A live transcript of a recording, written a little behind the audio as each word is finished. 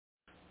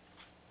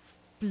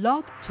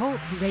Blog Talk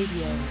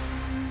Radio.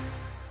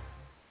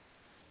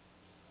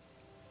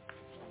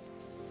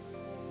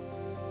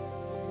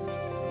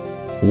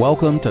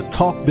 Welcome to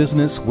Talk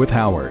Business with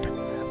Howard,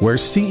 where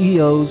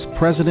CEOs,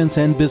 presidents,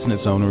 and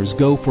business owners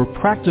go for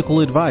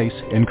practical advice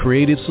and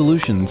creative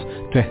solutions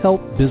to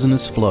help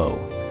business flow.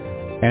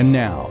 And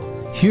now,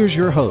 here's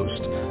your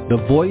host,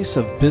 the voice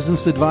of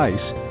business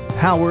advice,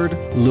 Howard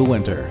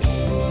Lewinter.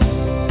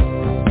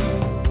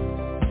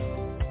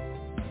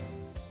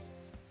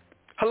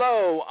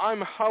 Hello,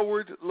 I'm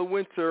Howard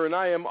Lewinter, and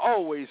I am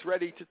always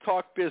ready to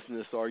talk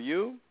business. Are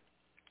you?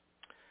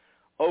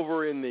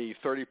 Over in the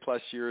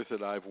 30-plus years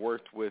that I've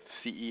worked with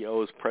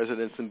CEOs,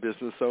 presidents, and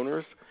business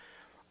owners,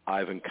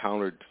 I've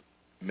encountered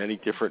many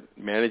different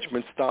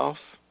management styles,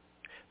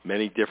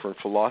 many different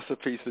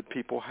philosophies that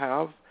people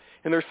have,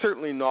 and there's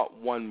certainly not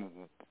one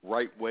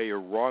right way or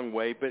wrong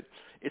way, but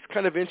it's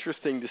kind of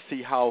interesting to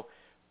see how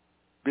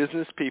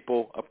business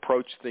people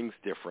approach things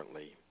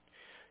differently.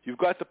 You've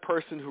got the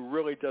person who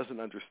really doesn't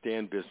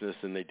understand business,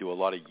 and they do a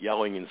lot of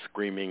yelling and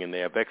screaming, and they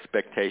have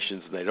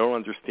expectations, and they don't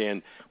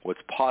understand what's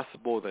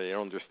possible, they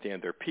don't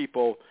understand their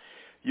people.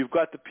 You've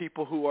got the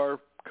people who are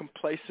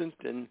complacent,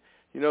 and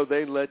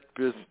they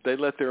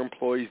let their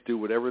employees do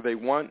whatever they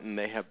want, and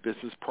they have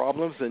business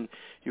problems. And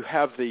you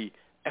have the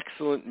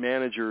excellent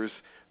managers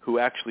who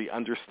actually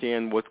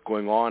understand what's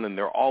going on, and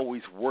they're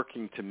always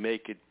working to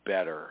make it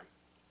better.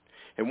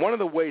 And one of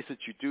the ways that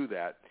you do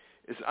that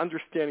is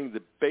understanding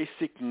the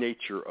basic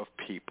nature of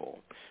people.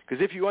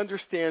 Because if you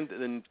understand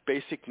the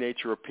basic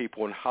nature of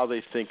people and how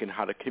they think and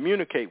how to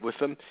communicate with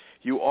them,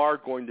 you are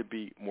going to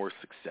be more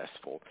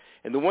successful.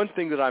 And the one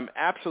thing that I'm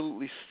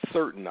absolutely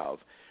certain of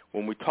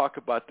when we talk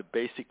about the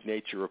basic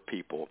nature of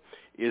people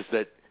is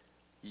that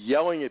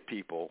yelling at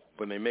people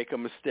when they make a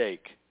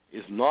mistake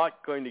is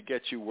not going to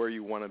get you where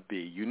you want to be.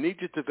 You need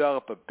to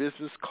develop a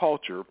business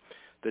culture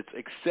that's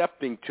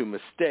accepting to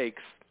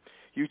mistakes.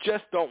 You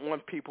just don't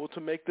want people to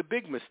make the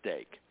big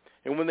mistake.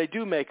 And when they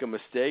do make a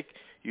mistake,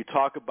 you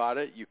talk about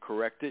it, you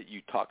correct it,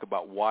 you talk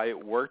about why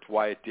it worked,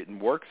 why it didn't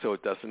work, so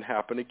it doesn't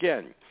happen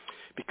again.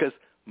 Because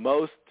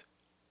most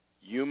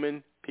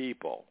human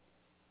people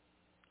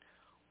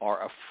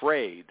are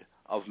afraid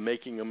of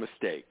making a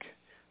mistake.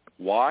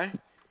 Why?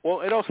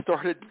 Well, it all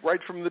started right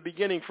from the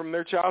beginning, from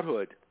their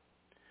childhood.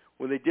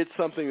 When they did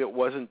something that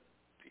wasn't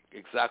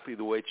exactly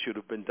the way it should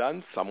have been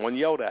done, someone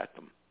yelled at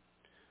them.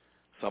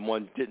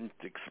 Someone didn't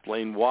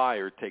explain why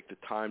or take the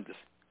time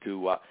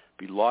to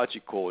be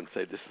logical and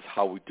say this is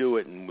how we do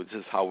it and this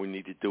is how we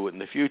need to do it in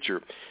the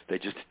future. They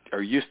just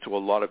are used to a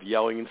lot of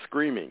yelling and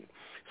screaming.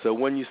 So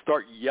when you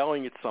start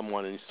yelling at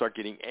someone and you start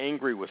getting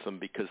angry with them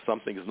because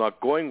something is not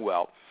going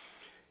well,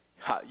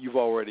 you've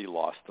already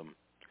lost them.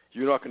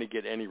 You're not going to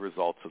get any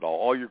results at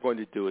all. All you're going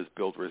to do is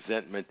build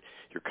resentment.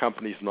 Your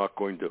company's not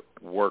going to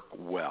work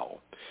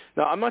well.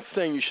 Now, I'm not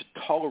saying you should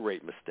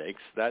tolerate mistakes.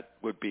 That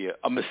would be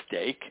a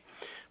mistake.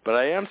 But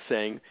I am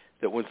saying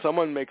that when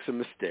someone makes a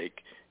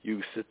mistake,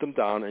 you sit them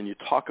down and you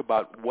talk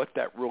about what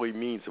that really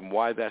means and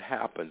why that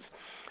happens,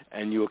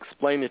 and you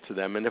explain it to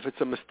them. And if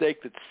it's a mistake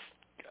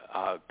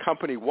that's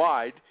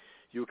company-wide,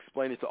 you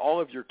explain it to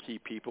all of your key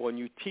people, and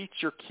you teach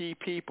your key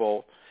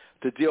people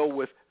to deal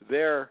with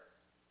their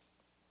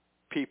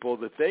people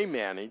that they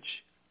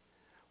manage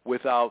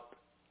without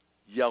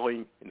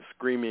yelling and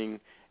screaming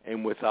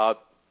and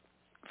without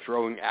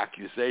throwing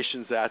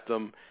accusations at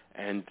them,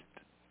 and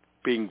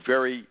being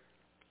very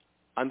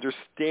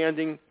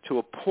understanding to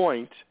a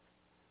point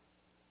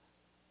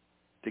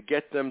to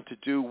get them to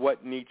do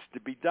what needs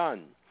to be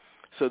done.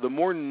 So the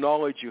more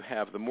knowledge you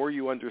have, the more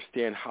you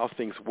understand how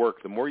things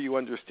work, the more you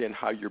understand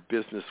how your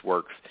business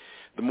works,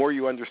 the more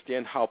you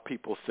understand how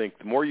people think,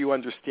 the more you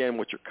understand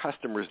what your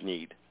customers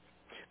need,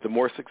 the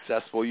more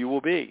successful you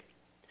will be.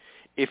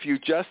 If you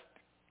just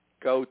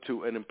go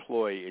to an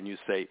employee and you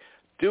say,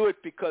 do it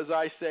because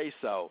I say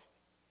so,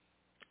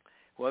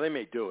 well, they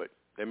may do it.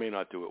 They may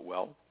not do it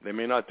well. They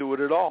may not do it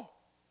at all.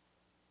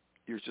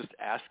 You're just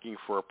asking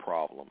for a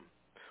problem.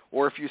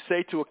 Or if you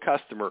say to a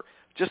customer,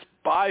 just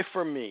buy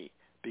from me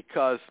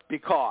because,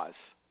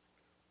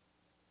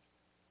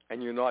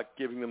 and you're not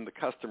giving them the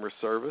customer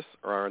service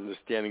or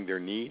understanding their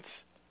needs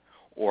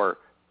or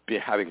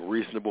having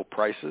reasonable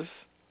prices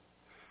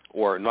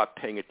or not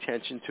paying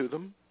attention to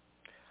them,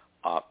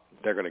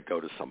 they're going to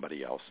go to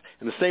somebody else.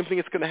 And the same thing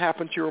is going to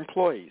happen to your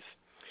employees.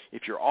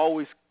 If you're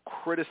always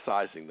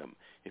criticizing them,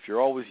 if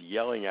you're always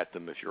yelling at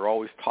them, if you're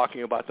always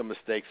talking about the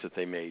mistakes that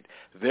they made,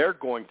 they're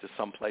going to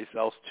someplace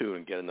else too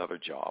and get another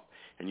job,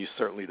 and you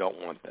certainly don't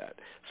want that.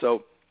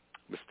 So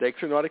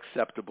mistakes are not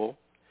acceptable,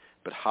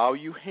 but how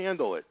you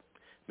handle it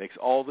makes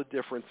all the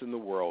difference in the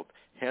world.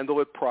 Handle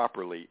it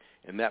properly,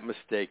 and that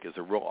mistake is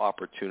a real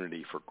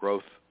opportunity for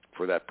growth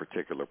for that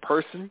particular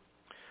person,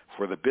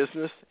 for the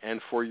business,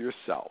 and for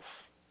yourself.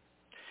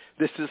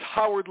 This is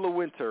Howard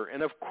Lewinter,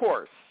 and of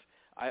course,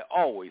 I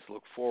always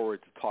look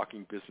forward to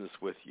talking business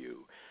with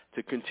you.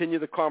 To continue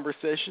the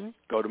conversation,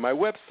 go to my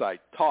website,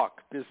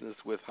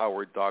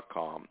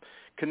 talkbusinesswithhoward.com.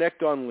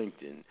 Connect on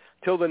LinkedIn.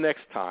 Till the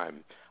next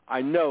time,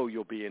 I know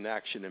you'll be in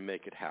action and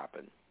make it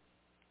happen.